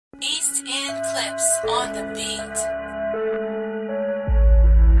EastEndclips on the beat.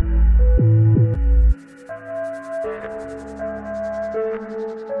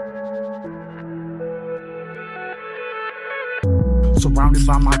 Surrounded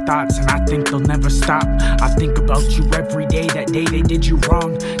by my thoughts, and I think they'll never stop. I think about you every day, that day they did you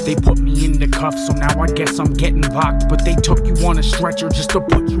wrong. They put me in the cuffs, so now I guess I'm getting locked. But they took you on a stretcher just to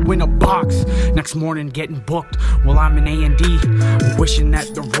put you in a box. Next morning getting booked, well I'm in A&D. Wishing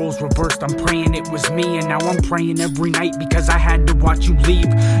that the roles reversed, I'm praying it was me. And now I'm praying every night because I had to watch you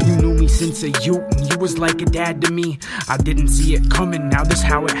leave. You knew me since a youth, and you was like a dad to me. I didn't see it coming, now this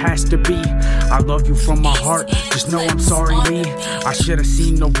how it has to be. I love you from my heart, just know I'm sorry, Lee. I should've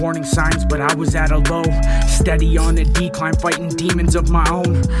seen the warning signs, but I was at a low. Steady on a decline, fighting demons of my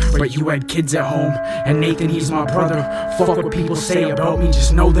own. But you had kids at home, and Nathan, he's my brother. Fuck what people say about me,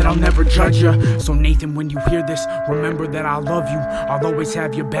 just know that I'll never judge you. So Nathan, when you hear this, remember that I love you. I'll always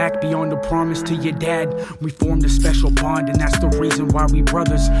have your back beyond the promise to your dad. We formed a special bond, and that's the reason why we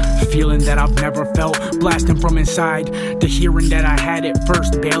brothers. Feeling that I've never felt, blasting from inside. The hearing that I had at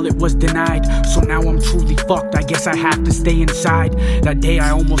first, bail it was denied. So now I'm truly fucked, I guess I have to stay inside. That day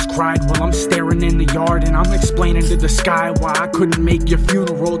I almost cried while I'm staring in the yard, and I'm explaining to the sky why I couldn't make your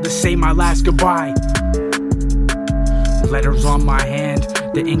funeral to say my last goodbye. Letters on my hand,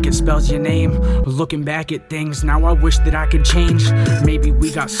 the ink it spells your name. Looking back at things, now I wish that I could change. Maybe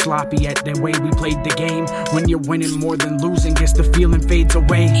we got sloppy at the way we played the game. When you're winning more than losing, guess the feeling fades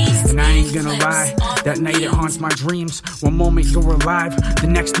away. And I ain't gonna lie, that night it haunts my dreams. One moment you're alive, the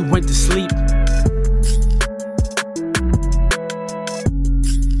next you went to sleep.